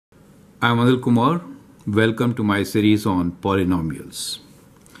I'm Anil Kumar. Welcome to my series on polynomials.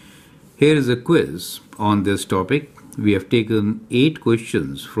 Here is a quiz on this topic. We have taken 8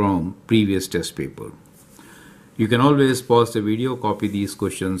 questions from previous test paper. You can always pause the video, copy these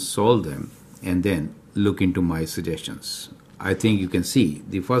questions, solve them, and then look into my suggestions. I think you can see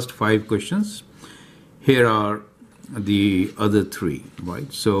the first 5 questions. Here are the other 3,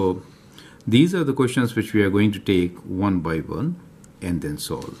 right? So these are the questions which we are going to take one by one and then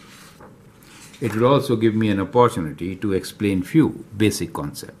solve. It will also give me an opportunity to explain few basic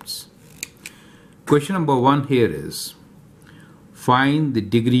concepts. Question number 1 here is, find the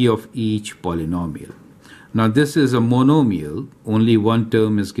degree of each polynomial. Now this is a monomial, only one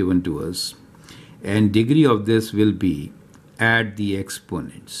term is given to us, and degree of this will be add the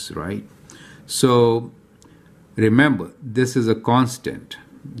exponents, right? So remember, this is a constant.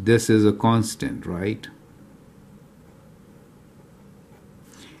 This is a constant, right?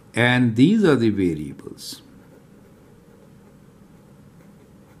 And these are the variables.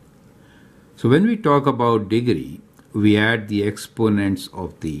 So when we talk about degree, we add the exponents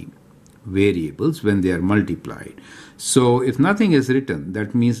of the variables when they are multiplied. So if nothing is written,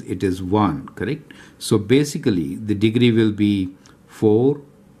 that means it is 1, correct? So basically the degree will be 4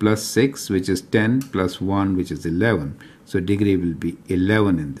 plus 6, which is 10, plus 1, which is 11. So degree will be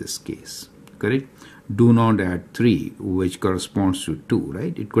 11 in this case, correct? Do not add 3, which corresponds to 2,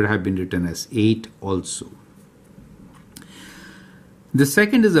 right? It could have been written as 8 also. The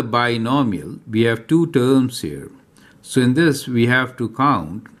second is a binomial. We have 2 terms here. So in this, we have to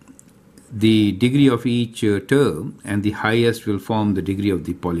count the degree of each term, and the highest will form the degree of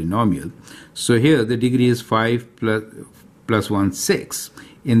the polynomial. So here, the degree is 5 plus 1, 6.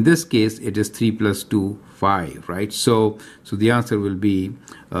 In this case, it is 3 plus 2, 5, right? So the answer will be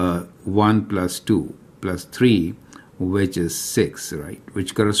 1 plus 2 plus 3, which is 6, right?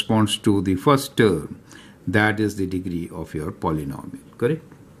 Which corresponds to the first term. That is the degree of your polynomial, correct?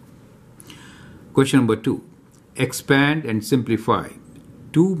 Question number 2. Expand and simplify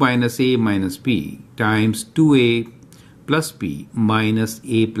 2 minus a minus b times 2a plus b minus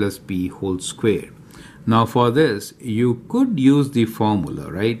a plus b whole square. Now for this, you could use the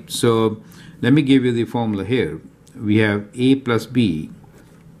formula, right? So let me give you the formula here. We have a plus b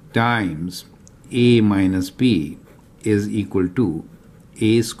times a minus b is equal to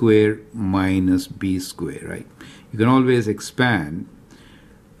a square minus b square, right? You can always expand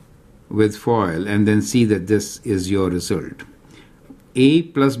with FOIL and then see that this is your result. A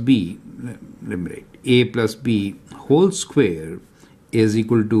plus b, let me write, a plus b whole square is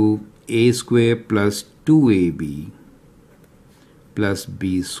equal to a square plus 2ab plus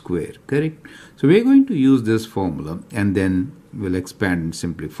b square, correct? So we're going to use this formula and then we'll expand and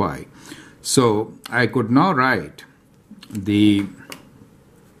simplify. So I could now write the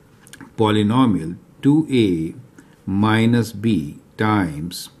polynomial 2a minus b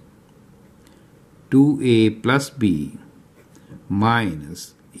times 2a plus b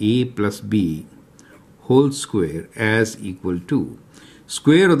minus a plus b whole square as equal to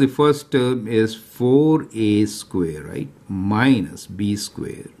square of the first term is 4a square, right? Minus b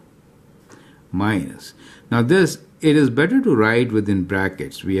square minus. Now this, it is better to write within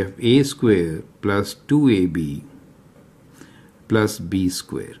brackets. We have a square plus 2ab plus b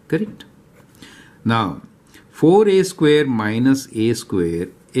square, correct? Now 4a square minus a square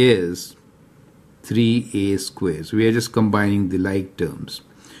is 3a square. So we are just combining the like terms.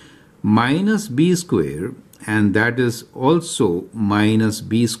 Minus b square, and that is also minus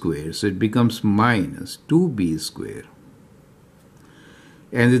b square. So it becomes minus 2b square.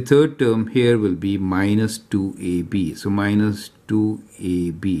 And the third term here will be minus 2ab. So minus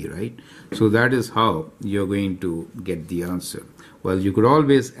 2ab, right? So that is how you're going to get the answer. Well, you could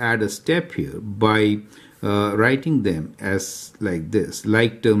always add a step here by writing them as like this,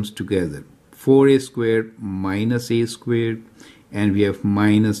 like terms together. 4a squared minus a squared, and we have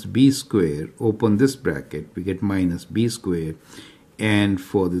minus b squared. Open this bracket, we get minus b squared, and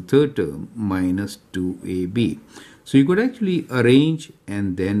for the third term, minus 2ab. So you could actually arrange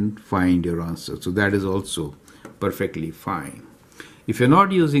and then find your answer. So that is also perfectly fine. If you're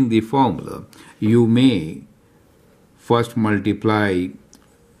not using the formula, you may first multiply,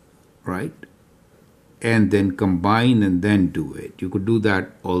 right, and then combine and then do it. You could do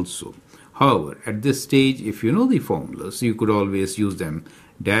that also. However, at this stage, if you know the formulas, you could always use them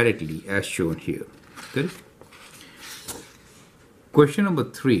directly as shown here. Correct? Question number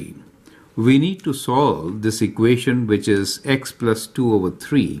 3. We need to solve this equation, which is x plus 2 over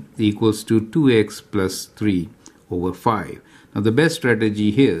 3 equals to 2x plus 3 over 5. Now the best strategy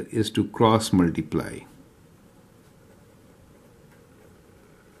here is to cross multiply.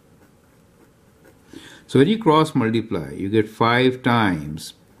 So when you cross multiply, you get 5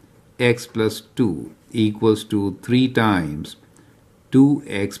 times x plus 2 equals to 3 times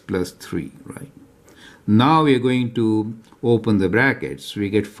 2x plus 3, right? Now we are going to open the brackets. We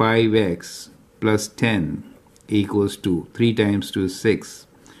get 5x plus 10 equals to 3 times 2 is 6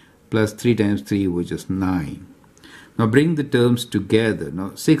 plus 3 times 3, which is 9. Now bring the terms together. Now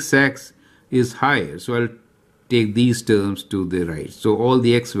 6x is higher, so I'll take these terms to the right. So all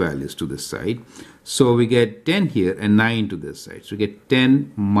the x values to this side. So we get 10 here and 9 to this side. So we get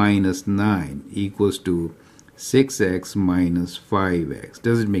 10 minus 9 equals to 6x minus 5x.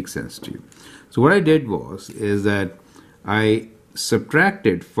 Does it make sense to you? So what I did is that I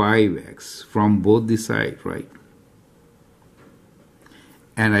subtracted 5x from both the sides, right?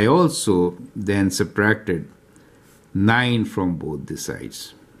 And I also then subtracted 9 from both the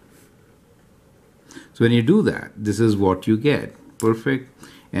sides. So when you do that, this is what you get. Perfect.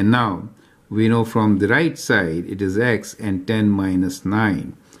 And now we know from the right side it is x, and 10 minus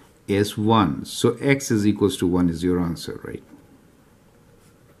 9 is 1. So x is equals to 1 is your answer, right?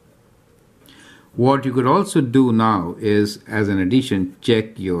 What you could also do now is, as an addition,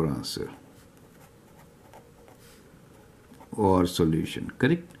 check your answer or solution,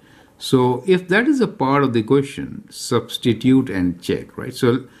 correct? So if that is a part of the question, substitute and check, right?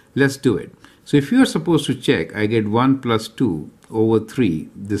 So let's do it. So if you are supposed to check, I get 1 plus 2 over 3.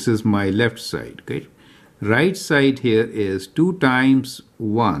 This is my left side, okay? Right side here is 2 times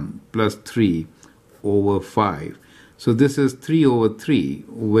 1 plus 3 over 5. So this is 3 over 3,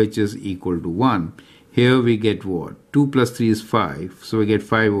 which is equal to 1. Here we get what? 2 plus 3 is 5. So we get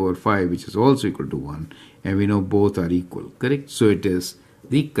 5 over 5, which is also equal to 1. And we know both are equal, correct? So it is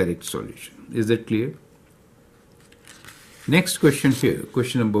the correct solution. Is that clear? Next question here,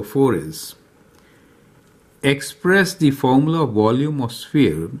 question number 4 is, express the formula of volume of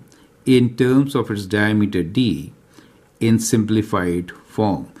sphere in terms of its diameter d in simplified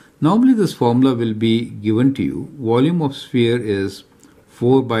form. Normally this formula will be given to you. Volume of sphere is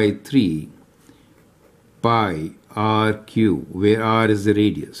 4 by 3 pi r cube, where r is the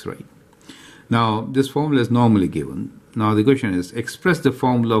radius, right? Now this formula is normally given. Now the question is, express the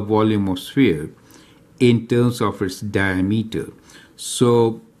formula of volume of sphere in terms of its diameter.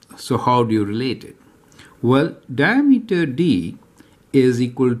 So how do you relate it? Well, diameter d is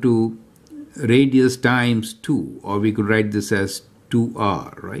equal to radius times 2, or we could write this as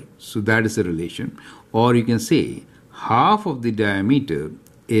 2r, right? So that is the relation. Or you can say half of the diameter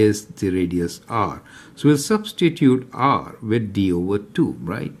is the radius r. So we'll substitute r with d over 2,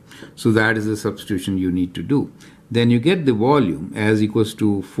 right? So that is the substitution you need to do. Then you get the volume as equals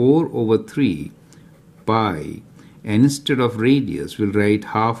to 4 over 3 pi, and instead of radius we'll write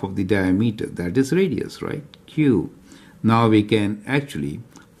half of the diameter, that is radius, right? Cube. Now we can actually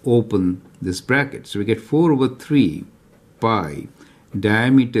open this bracket. So we get 4 over 3 pi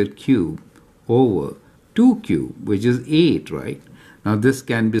diameter cube over 2 cube, which is 8, right? Now this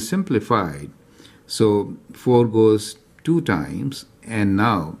can be simplified. So 4 goes 2 times, and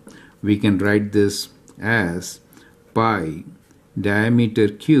now we can write this as pi diameter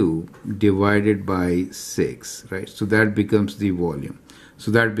cube divided by 6, right? So that becomes the volume. So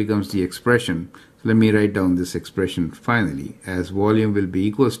that becomes the expression. So let me write down this expression finally, as volume will be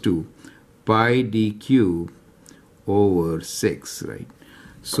equals to pi d cube over 6, right?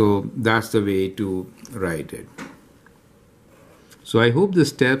 So that's the way to write it. So I hope the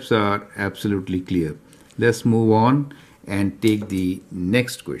steps are absolutely clear. Let's move on and take the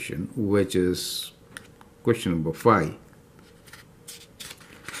next question, which is question number 5.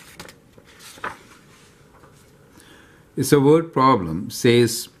 It's a word problem.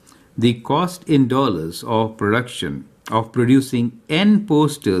 Says the cost in dollars of producing n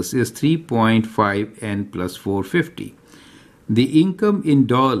posters is 3.5 n plus 450. The income in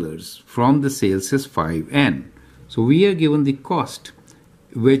dollars from the sales is 5n. So we are given the cost,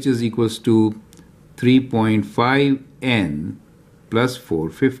 which is equals to 3.5 n plus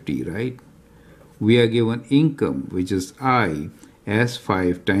 450, right? We are given income, which is I, as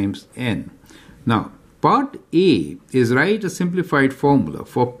 5 times n. Now part A is write a simplified formula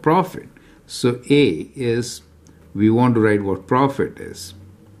for profit. So A is, we want to write what profit is.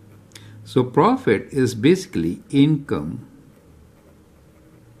 So profit is basically income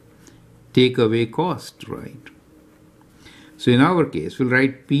take away cost, right? So in our case, we'll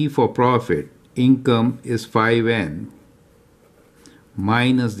write P for profit. Income is 5n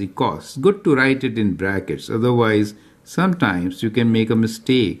minus the cost. Good to write it in brackets. Otherwise, sometimes you can make a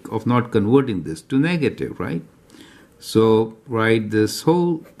mistake of not converting this to negative, right? So write this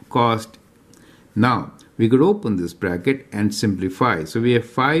whole cost. Now we could open this bracket and simplify. So we have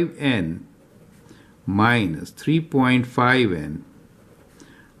 5n minus 3.5n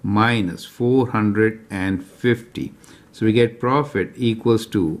minus 450. So we get profit equals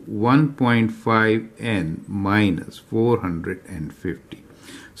to 1.5n minus 450.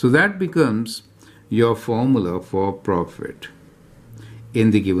 So that becomes your formula for profit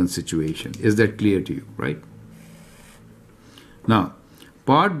in the given situation. Is that clear to you, right? Now,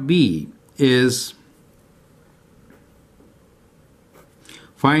 part B is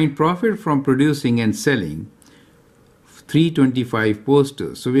find profit from producing and selling 325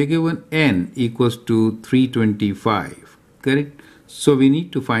 posters. So we are given n equals to 325, correct? So we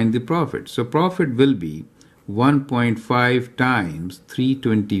need to find the profit. So profit will be 1.5 times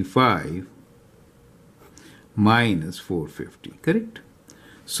 325 minus 450, correct?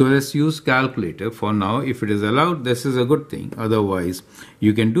 So let's use calculator for now. If it is allowed, this is a good thing. Otherwise,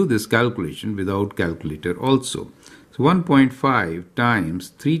 you can do this calculation without calculator also. So 1.5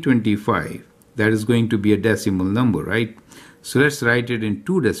 times 325, that is going to be a decimal number, right? So let's write it in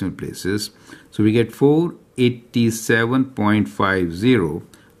two decimal places. So we get 487.50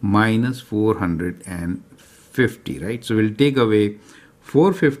 minus 450, right? So we'll take away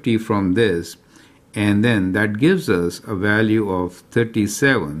 450 from this, and then that gives us a value of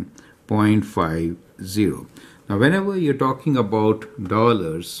 37.50. Now whenever you're talking about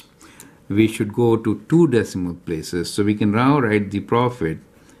dollars, we should go to two decimal places. So we can now write the profit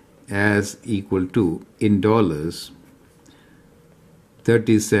as equal to, in dollars,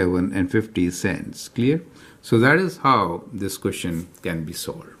 37 and 50 cents. Clear? So that is how this question can be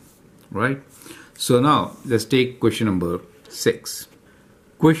solved, right? So now let's take question number 6.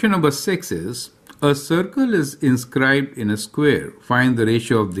 Question number 6 is, a circle is inscribed in a square. Find the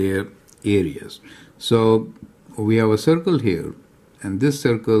ratio of their areas. So we have a circle here, and this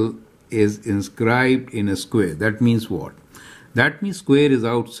circle is inscribed in a square. That means what? That means square is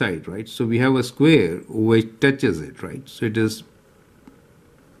outside, right? So we have a square which touches it, right? So it is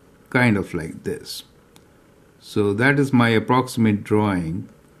kind of like this. So that is my approximate drawing,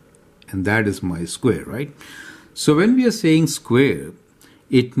 and that is my square, right? So when we are saying square,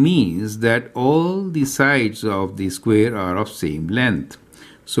 it means that all the sides of the square are of same length.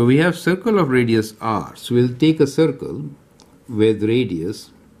 So we have circle of radius r. So we'll take a circle with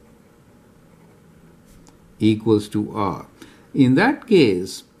radius equals to r. In that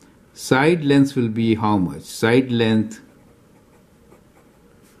case, side length will be how much? Side length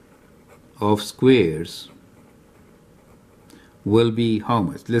of squares will be how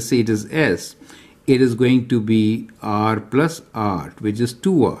much? Let's say it is s. It is going to be r plus r, which is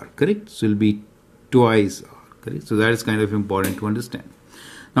 2r, correct? So it will be twice r, correct? So that is kind of important to understand.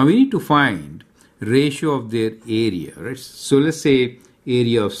 Now we need to find ratio of their area, right? So let's say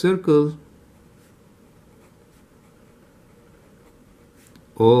area of circle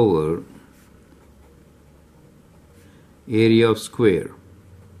over area of square.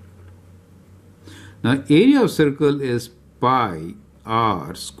 Now area of circle is pi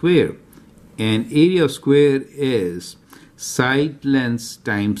r square, and area of square is side length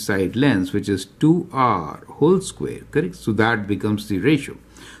times side length, which is 2r whole square, correct? So that becomes the ratio.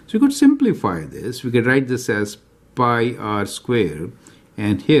 So we could simplify this. We could write this as pi r square,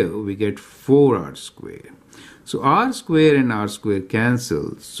 and here we get 4r square. So r square and r square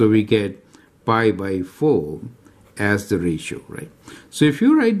cancel, so we get pi by 4 as the ratio, right? So if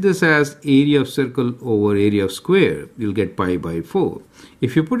you write this as area of circle over area of square, you'll get pi by 4.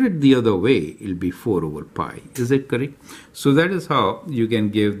 If you put it the other way, it'll be 4 over pi. Is that correct? So that is how you can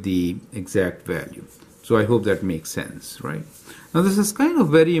give the exact value. So I hope that makes sense, right? Now this is kind of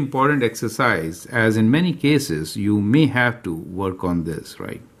very important exercise, as in many cases you may have to work on this,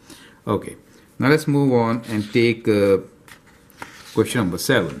 right? Okay, now let's move on and take question number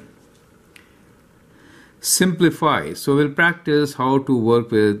 7. Simplify. So we'll practice how to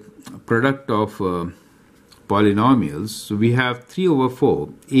work with product of polynomials. So we have 3 over 4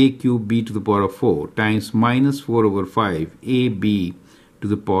 a cube b to the power of 4 times minus 4 over 5 ab to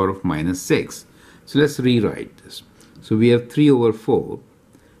the power of minus 6. So let's rewrite this. So we have 3 over 4.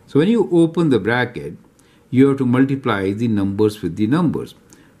 So when you open the bracket, you have to multiply the numbers with the numbers.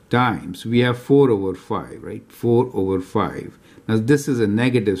 Times, we have 4 over 5, right? 4 over 5. Now this is a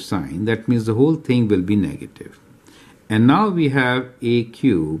negative sign. That means the whole thing will be negative. And now we have a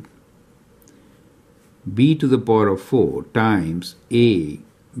cube b to the power of 4 times a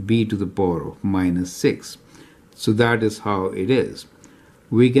b to the power of minus 6. So that is how it is.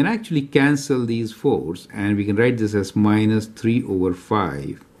 We can actually cancel these 4's, and we can write this as minus 3 over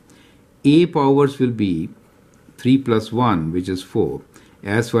 5. A powers will be 3 plus 1, which is 4.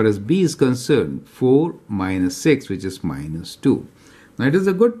 As far as b is concerned, 4 minus 6, which is minus 2. Now it is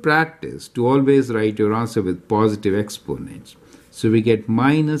a good practice to always write your answer with positive exponents. So we get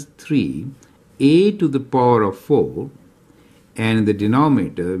minus 3a to the power of 4, and in the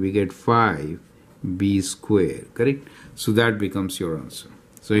denominator we get 5b squared, correct? So that becomes your answer.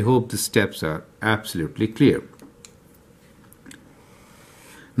 So I hope the steps are absolutely clear.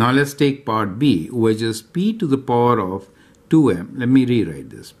 Now let's take part B, which is p to the power of 2m. Let me rewrite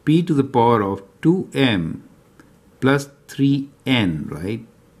this. P to the power of 2m plus 3n, right,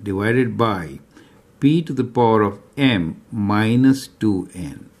 divided by p to the power of m minus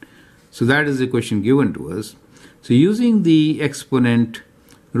 2n. So that is the question given to us. So using the exponent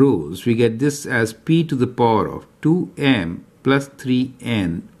rules, we get this as p to the power of 2m plus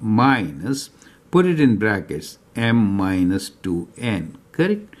 3n minus, put it in brackets, m minus 2n,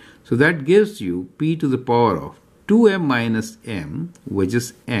 correct? So that gives you p to the power of 2m minus m, which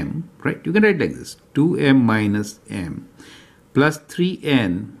is m, right? You can write like this, 2m minus m plus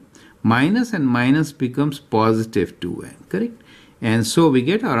 3n, minus and minus becomes positive 2n, correct? And so we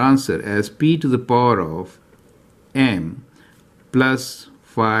get our answer as p to the power of m plus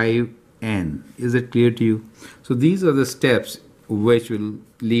 5n. Is it clear to you? So these are the steps which will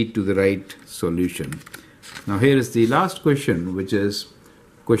lead to the right solution. Now here is the last question, which is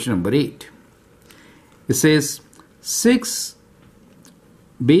question number 8. It says 6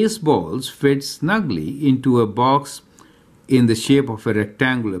 baseballs fit snugly into a box in the shape of a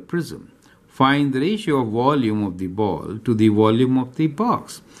rectangular prism. Find the ratio of volume of the ball to the volume of the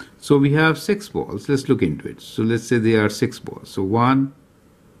box. So we have 6 balls. Let's look into it. So let's say there are 6 balls. So 1,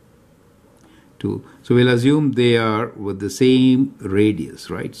 2. So we'll assume they are with the same radius,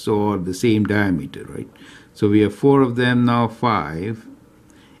 right? So or the same diameter, right? So we have 4 of them now, 5,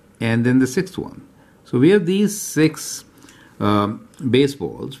 and then the 6th one. So we have these 6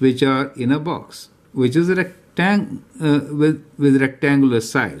 baseballs which are in a box, which is a with rectangular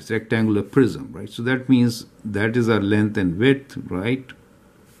sides, rectangular prism, right? So that means that is our length and width, right?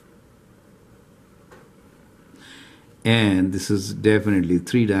 And this is definitely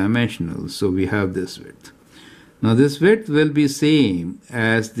 3-dimensional, so we have this width. Now this width will be same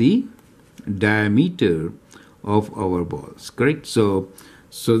as the diameter of our balls, correct? So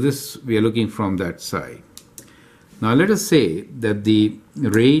this we are looking from that side. Now let us say that the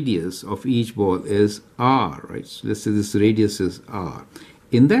radius of each ball is r, right? So let's say this radius is r.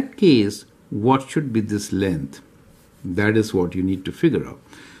 In that case, what should be this length? That is what you need to figure out.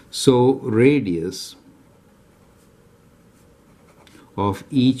 So radius of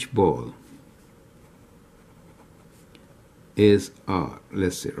each ball is r,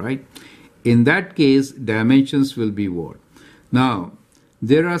 let's say, right? In that case, dimensions will be what? Now,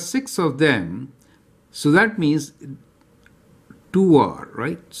 there are 6 of them, so that means 2r,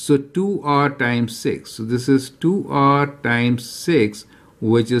 right? So 2r times 6. So this is 2r times 6,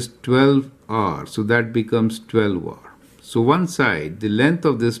 which is 12r. So that becomes 12r. So one side, the length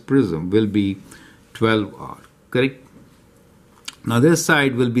of this prism will be 12r, correct? Now this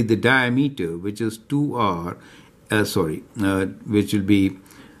side will be the diameter, which is 2r, which will be,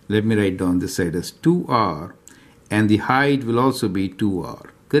 let me write down this side as 2r, and the height will also be 2r,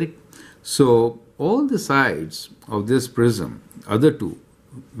 correct? So all the sides of this prism, other two,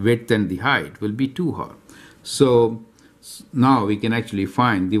 width and the height, will be 2r. So now we can actually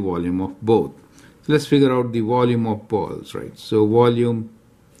find the volume of both. So let's figure out the volume of balls, right? So volume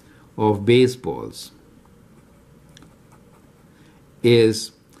of baseballs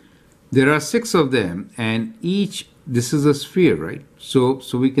is, there are 6 of them, and each, this is a sphere, right? So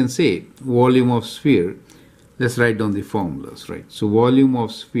we can say volume of sphere, let's write down the formulas, right? So volume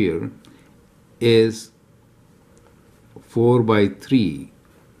of sphere is 4 by 3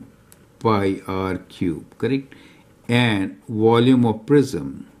 pi r cube, correct? And volume of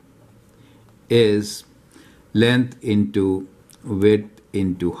prism is length into width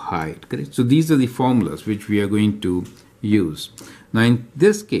into height, correct? So these are the formulas which we are going to use. Now in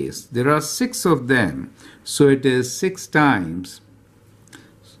this case, there are 6 of them, so it is 6 times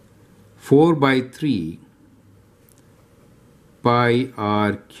 4 by 3 pi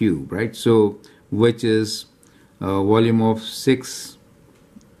r cube, right? So which is volume of 6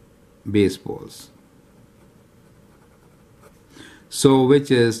 baseballs. So which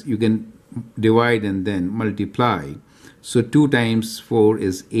is, you can divide and then multiply. So 2 times 4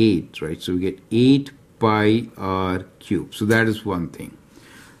 is 8, right? So we get 8 pi r cube. So that is one thing.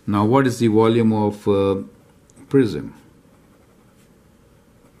 Now what is the volume of prism?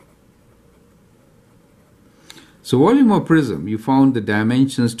 So volume of prism, you found the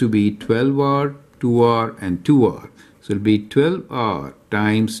dimensions to be 12r, 2r and 2r. So it will be 12r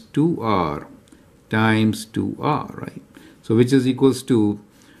times 2r times 2r, right? So which is equals to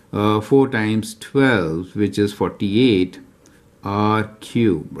 4 times 12, which is 48 r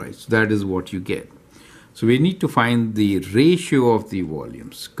cube, right? So that is what you get. So we need to find the ratio of the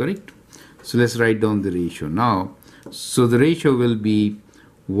volumes, correct? So let's write down the ratio now. So the ratio will be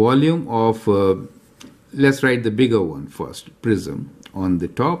volume of, let's write the bigger one first, prism on the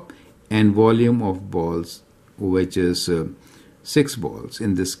top, and volume of balls, which is 6 balls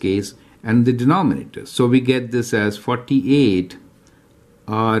in this case, and the denominator. So we get this as 48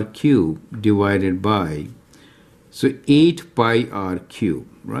 r cube divided by, so 8 pi r cube,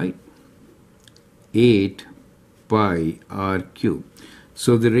 right? 8 pi r cube.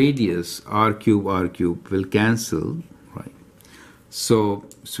 So the radius r cube will cancel, right? So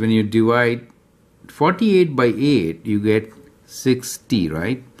when you divide 48 by 8, you get 60,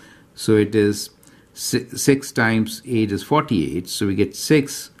 right? So it is 6 times 8 is 48. So we get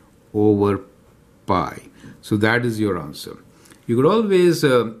 6 over pi. So that is your answer. You could always,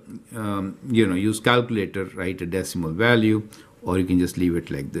 use calculator, write a decimal value, or you can just leave it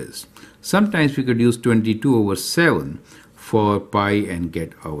like this. Sometimes we could use 22 over 7 for pi and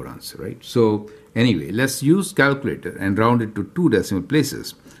get our answer, right? So anyway, let's use calculator and round it to 2 decimal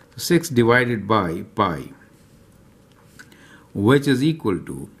places. So 6 divided by pi, which is equal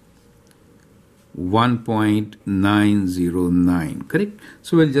to 1.909, correct?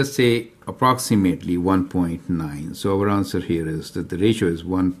 So we'll just say approximately 1.9. So our answer here is that the ratio is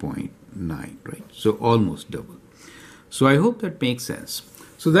 1.9, right? So almost double. So I hope that makes sense.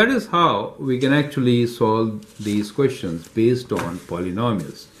 So that is how we can actually solve these questions based on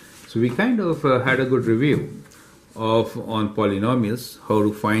polynomials. So we kind of had a good review on polynomials, how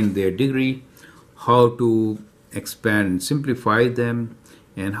to find their degree, how to expand and simplify them,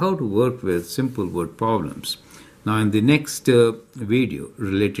 and how to work with simple word problems. Now in the next video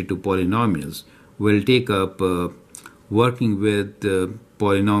related to polynomials, we'll take up working with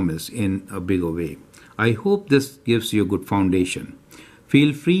polynomials in a bigger way. I hope this gives you a good foundation.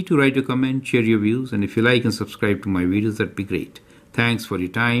 Feel free to write a comment, share your views, and if you like and subscribe to my videos, that'd be great. Thanks for your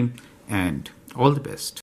time and all the best.